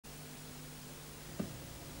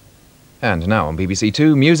And now on BBC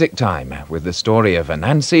Two, Music Time, with the story of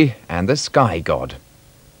Anansi and the Sky God.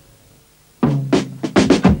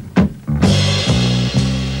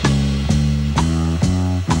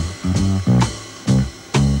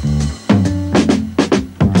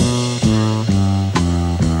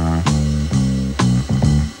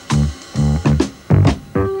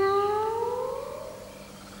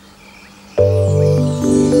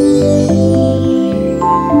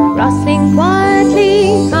 Rustling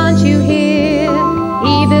quietly, can't you hear?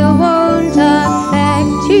 Evil won't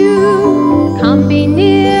affect you. Come be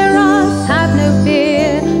near us, have no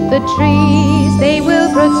fear. The trees, they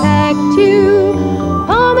will protect you.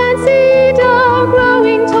 Palm and cedar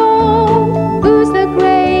growing tall. Who's the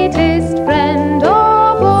greatest friend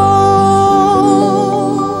of all?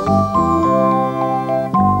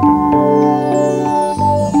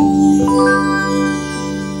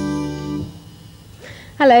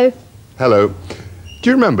 Hello. Hello. Do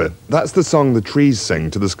you remember? That's the song the trees sing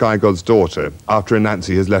to the Sky God's daughter after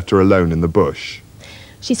Anansi has left her alone in the bush.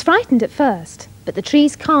 She's frightened at first, but the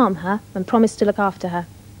trees calm her and promise to look after her.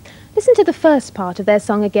 Listen to the first part of their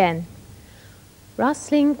song again.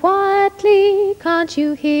 Rustling quietly, can't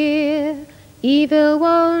you hear? Evil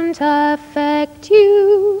won't affect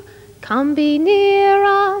you. Come be near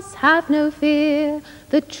us, have no fear.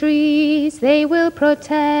 The trees, they will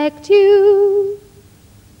protect you.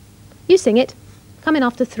 You sing it. Come in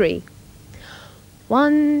after 3.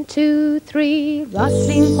 1, 2, 3.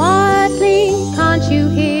 Rustling quietly, can't you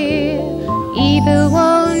hear? Evil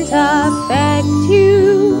won't affect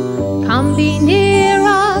you. Come be near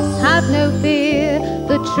us, have no fear.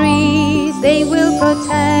 The trees, they will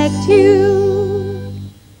protect you.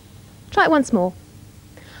 Try it once more.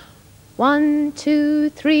 1, 2,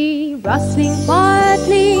 3. Rustling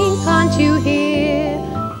quietly, can't you hear?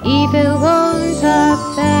 Evil won't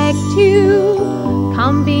affect you.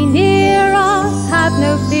 Come be near us, have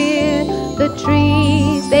no fear. The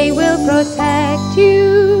trees, they will protect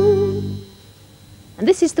you. And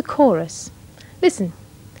this is the chorus. Listen.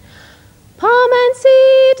 Palm and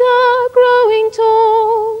cedar growing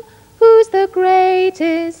tall. Who's the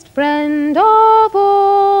greatest friend of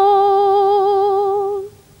all?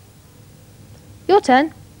 Your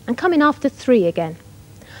turn, and come in after 3 again.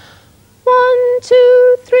 1,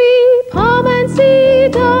 2, 3, palm and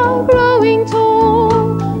cedar growing tall.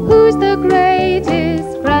 Who's the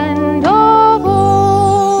greatest friend of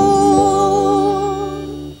all?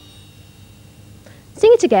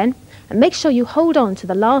 Sing it again and make sure you hold on to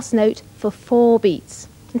the last note for 4 beats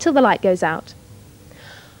until the light goes out.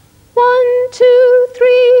 1, 2,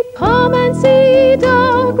 3, palm and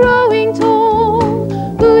cedar growing tall.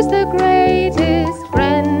 Who's the greatest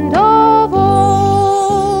friend of all?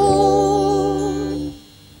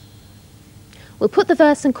 We'll put the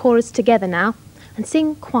verse and chorus together now and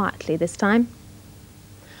sing quietly this time.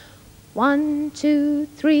 1, 2,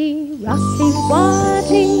 3, rustling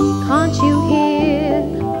quietly, can't you hear?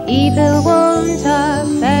 Evil won't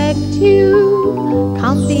affect you.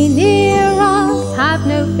 Come be near us, have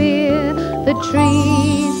no fear. The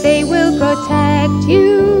trees, they will protect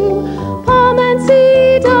you. Palm and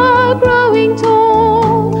cedar growing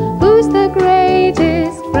tall. Who's the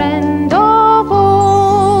greatest friend of all?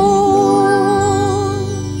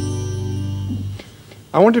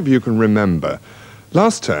 I wonder if you can remember.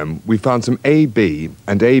 Last term, we found some AB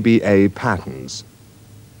and ABA patterns.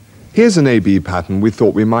 Here's an AB pattern we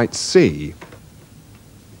thought we might see.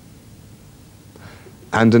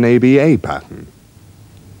 And an ABA pattern.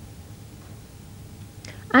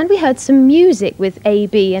 And we heard some music with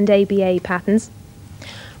AB and ABA patterns.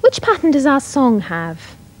 Which pattern does our song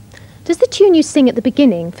have? Does the tune you sing at the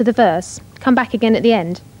beginning for the verse come back again at the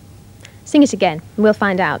end? Sing it again and we'll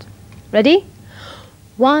find out. Ready?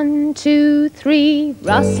 1, 2, 3,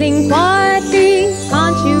 rustling quietly,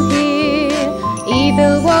 can't you hear?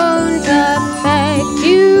 Evil won't affect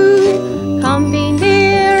you. Come be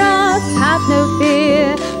near us, have no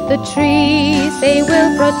fear. The trees, they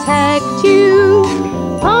will protect you.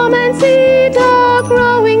 Palm and cedar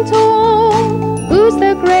growing tall. Who's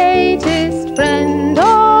the greatest friend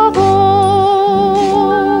of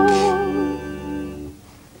all?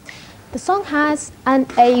 The song has an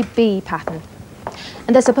A-B pattern.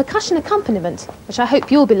 And there's a percussion accompaniment, which I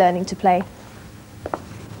hope you'll be learning to play.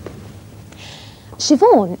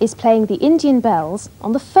 Siobhan is playing the Indian bells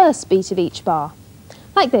on the first beat of each bar,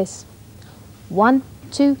 like this. 1,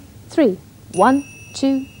 2, 3. 1,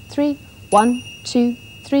 2, 3. 1, 2,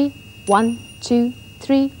 3. 1, 2,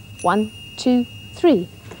 3. 1, 2, 3.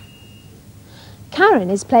 Karen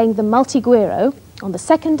is playing the multiguiro on the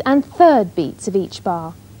second and third beats of each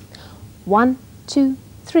bar. 1, 2,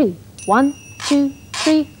 3. 1, 2,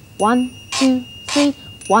 3. 1, 2, 3,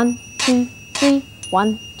 1, 2, 3,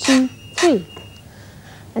 1, 2, 3.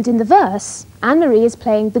 And in the verse, Anne-Marie is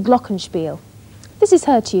playing the Glockenspiel. This is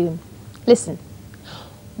her tune. Listen.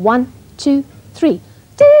 1, 2, 3.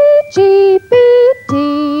 D, G, B,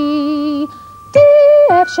 D, D,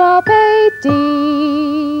 F sharp, A, D.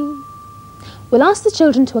 We'll ask the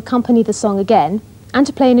children to accompany the song again and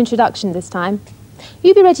to play an introduction this time.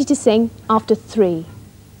 You be ready to sing after 3.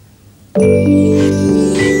 1,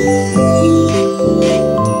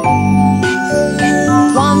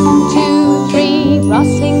 2, 3,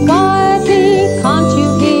 rustling quietly, can't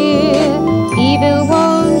you hear? Evil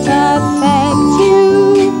won't affect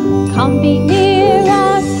you. Come be near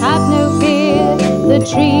us, have no fear. The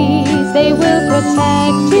trees, they will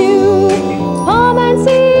protect you. Palm and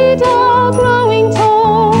cedar growing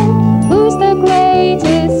tall. Who's the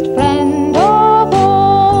greatest friend of all?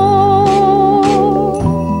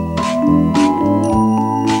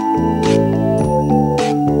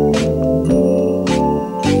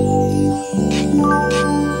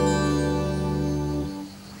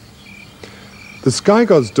 The sky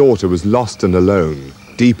god's daughter was lost and alone,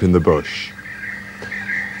 deep in the bush.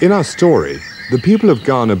 In our story, the people of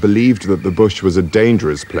Ghana believed that the bush was a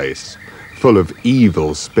dangerous place, full of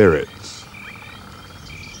evil spirits.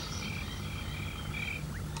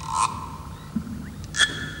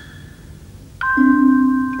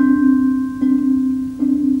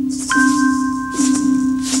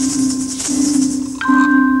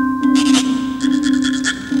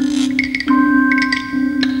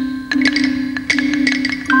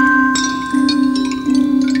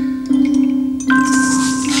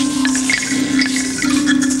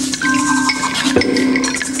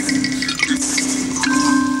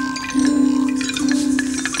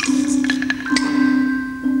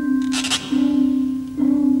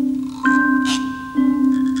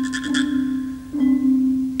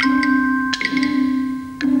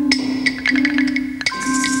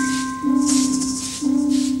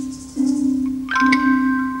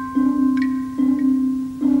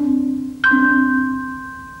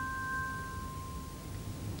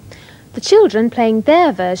 The children playing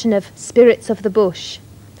their version of Spirits of the Bush.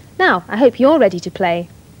 Now, I hope you're ready to play.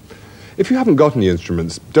 If you haven't got any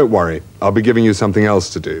instruments, don't worry, I'll be giving you something else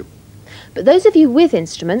to do. But those of you with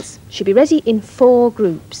instruments should be ready in 4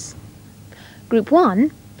 groups. Group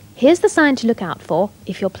 1, here's the sign to look out for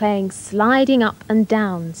if you're playing sliding up and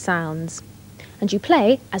down sounds. And you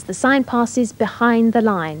play as the sign passes behind the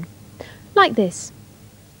line, like this.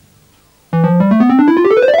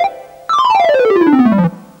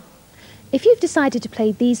 If you've decided to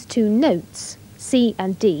play these 2 notes, C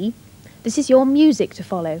and D, this is your music to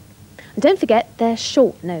follow. And don't forget, they're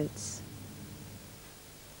short notes.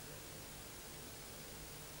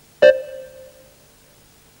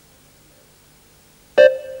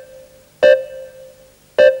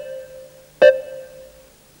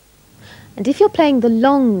 And if you're playing the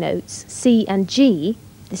long notes, C and G,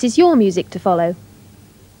 this is your music to follow.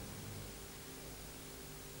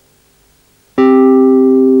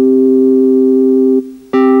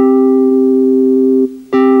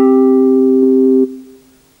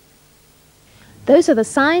 Those are the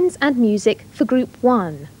signs and music for Group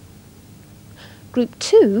 1. Group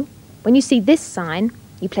 2, when you see this sign,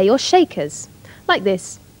 you play your shakers, like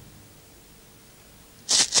this.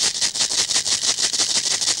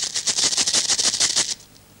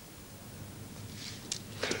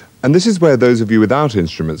 And this is where those of you without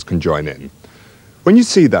instruments can join in. When you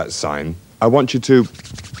see that sign, I want you to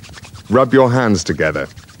rub your hands together.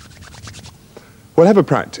 We'll have a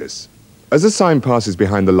practice. As the sign passes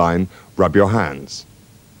behind the line, rub your hands.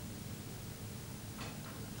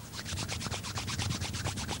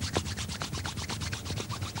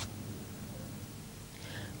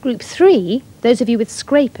 Group 3, those of you with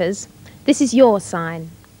scrapers, this is your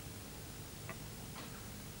sign.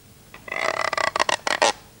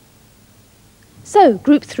 So,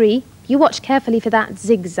 Group 3, you watch carefully for that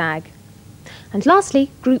zigzag. And lastly,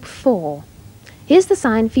 Group 4. Here's the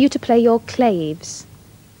sign for you to play your claves.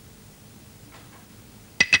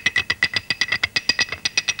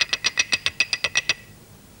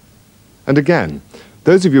 And again,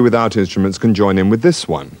 those of you without instruments can join in with this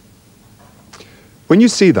one. When you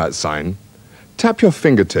see that sign, tap your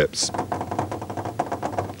fingertips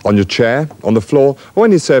on your chair, on the floor, or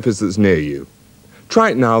any surface that's near you.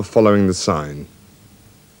 Try it now following the sign.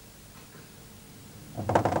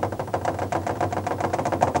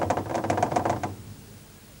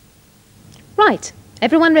 Right,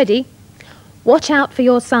 everyone ready? Watch out for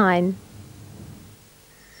your sign.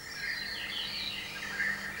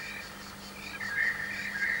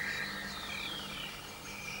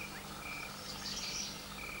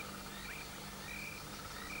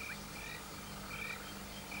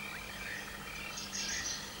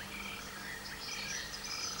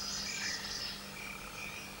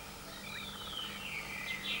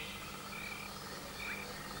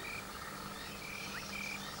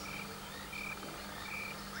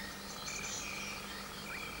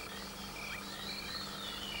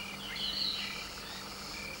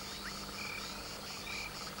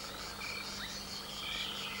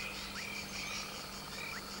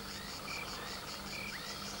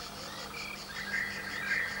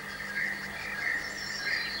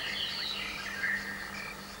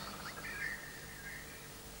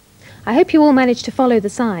 I hope you all managed to follow the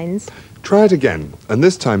signs. Try it again, and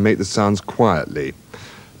this time make the sounds quietly.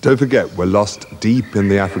 Don't forget, we're lost deep in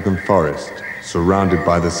the African forest, surrounded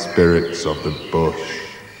by the spirits of the bush.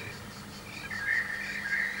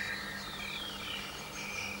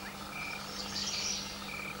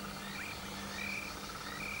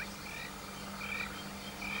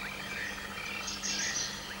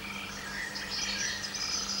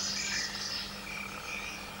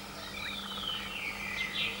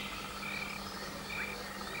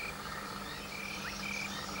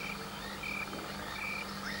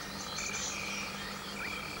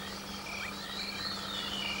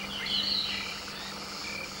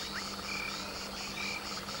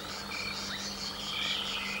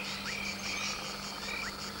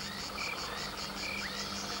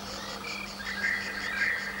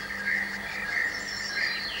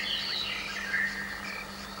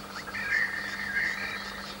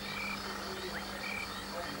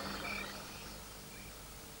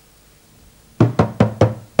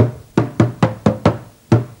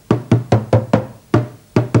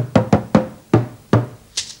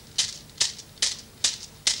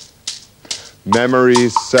 Memory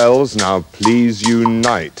cells, now please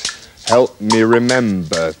unite. Help me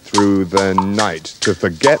remember through the night. To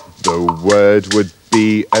forget the word would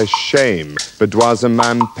be a shame.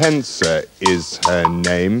 Boudoir-man Penser is her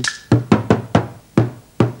name.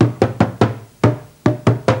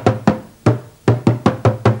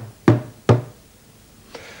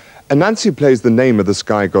 Anansi plays the name of the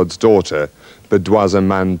sky god's daughter,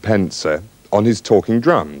 Boudoir-man Penser, on his talking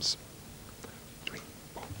drums.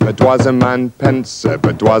 Boudoir-man Penser,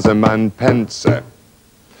 Boudoir-man Penser.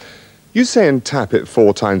 You say and tap it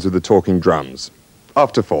 4 times with the talking drums.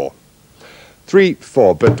 After 4. 3,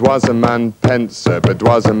 4. Boudoir-man Penser,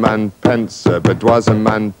 Boudoir-man Penser,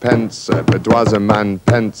 Boudoir-man Penser, Boudoir-man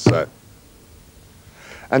Penser.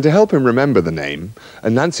 And to help him remember the name,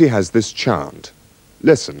 Anansi has this chant.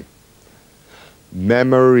 Listen.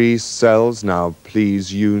 Memory cells, now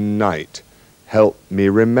please unite. Help me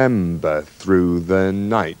remember through the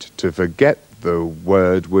night. To forget the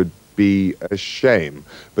word would be a shame.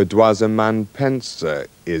 Boudoir-man Penser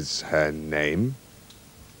is her name.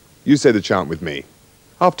 You say the chant with me.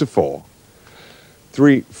 After 4.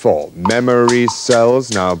 3, 4. Memory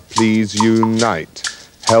cells, now please unite.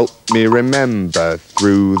 Help me remember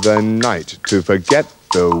through the night. To forget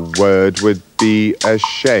the word would be a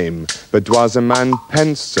shame. Boudoir-man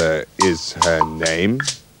Penser is her name.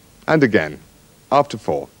 And again. After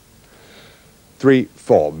 4. 3,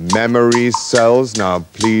 4. Memory cells, now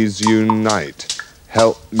please unite.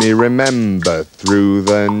 Help me remember through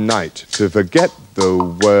the night. To forget the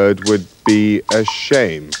word would be a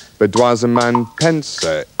shame. Boudoir-man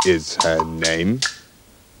Penser is her name.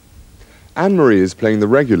 Anne-Marie is playing the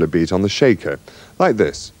regular beat on the shaker, like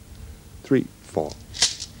this. 3, 4.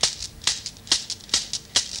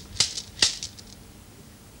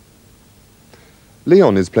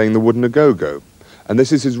 Leon is playing the wooden agogo, and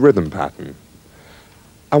this is his rhythm pattern.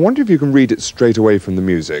 I wonder if you can read it straight away from the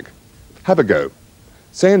music. Have a go.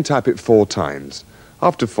 Say and tap it 4 times.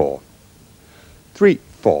 After 4. 3,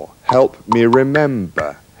 4. Help me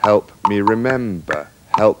remember, help me remember,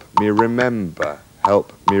 help me remember,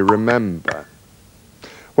 help me remember.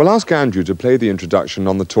 Well, ask Andrew to play the introduction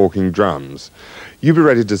on the talking drums. You be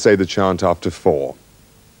ready to say the chant after 4.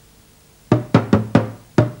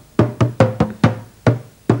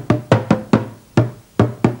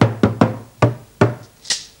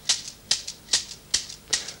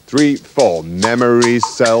 Three, 4. Memory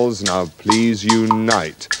cells, now please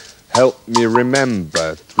unite. Help me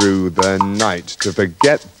remember through the night. To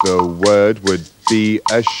forget the word would be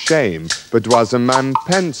a shame. Boudoir-man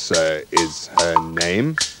Penser is her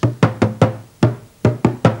name.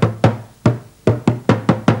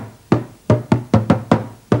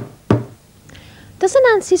 Does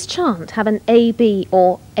Anansi's chant have an AB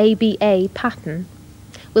or ABA pattern?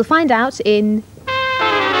 We'll find out in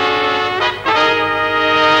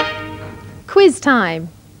quiz time.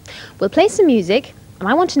 We'll play some music, and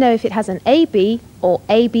I want to know if it has an AB or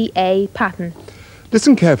ABA pattern.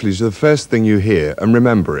 Listen carefully to the first thing you hear and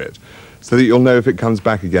remember it, so that you'll know if it comes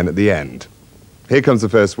back again at the end. Here comes the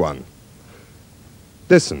first one.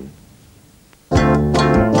 Listen.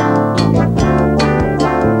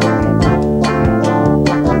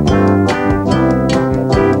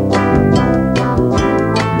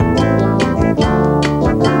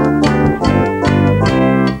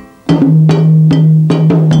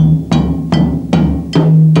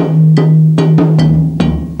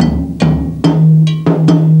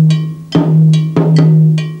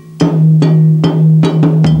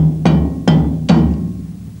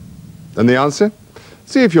 And the answer?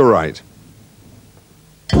 See if you're right.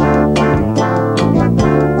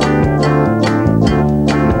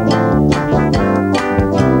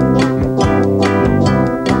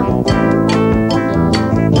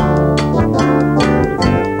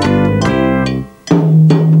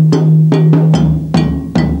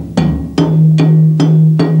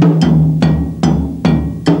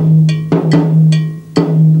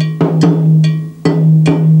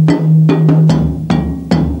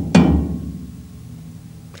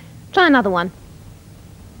 Try another one.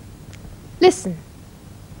 Listen.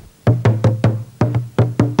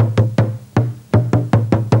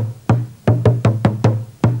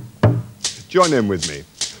 Join in with me.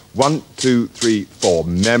 1, 2, 3, 4.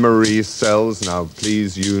 Memory cells now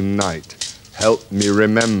please unite. Help me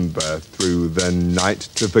remember through the night.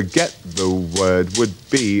 To forget the word would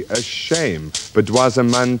be a shame. Boudoir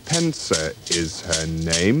man penser is her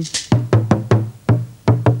name.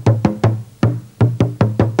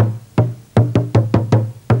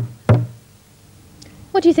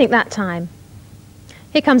 What do you think that time?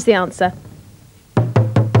 Here comes the answer.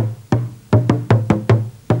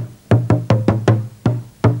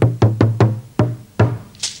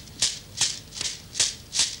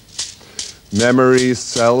 Memory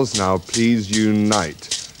cells now please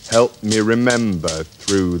unite. Help me remember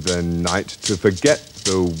through the night. To forget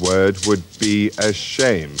the word would be a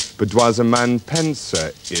shame. Boudoir man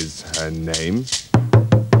penser is her name.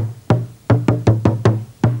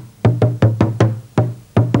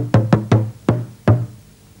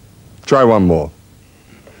 Try one more.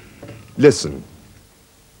 Listen.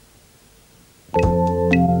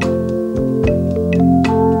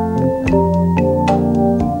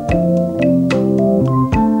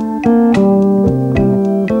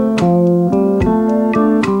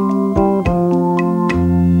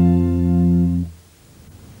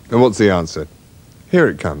 And what's the answer? Here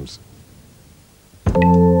it comes.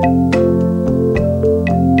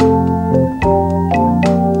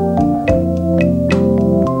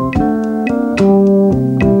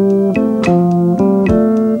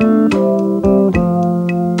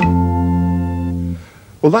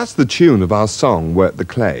 Well, that's the tune of our song, Work the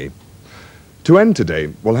Clay. To end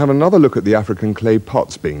today, we'll have another look at the African clay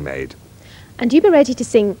pots being made. And you be ready to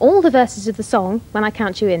sing all the verses of the song when I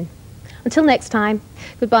count you in. Until next time,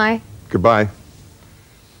 goodbye. Goodbye.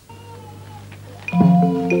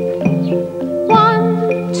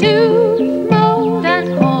 1, 2, mold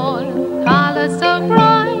and coil, colours so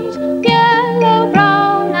bright, yellow,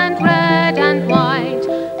 brown and red and white.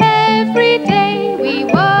 Every day we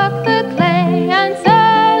work the clay and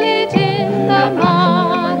sell it in the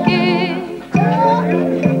market.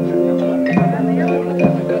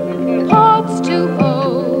 Pots to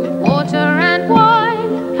hold water and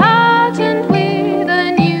wine, patterned with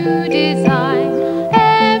a new design.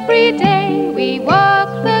 Every day we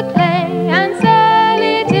work the clay and sell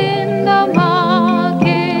it in the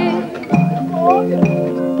market.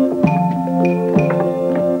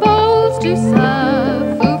 Bowls to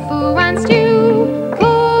serve fufu and stew,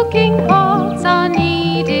 cooking pots are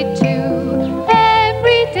needed too.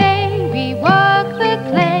 Every day we work the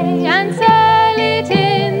clay and sell it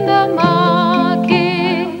in the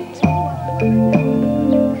market.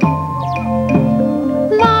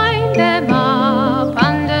 Line them up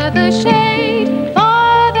under the shade,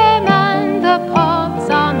 fire them and the pots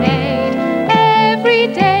are made. Every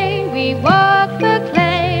day we work the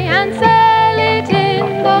clay and sell it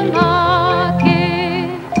in the market.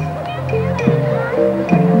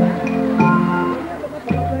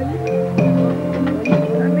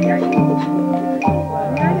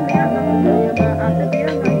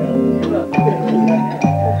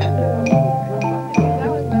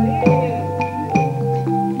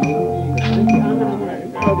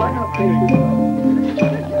 Thank you.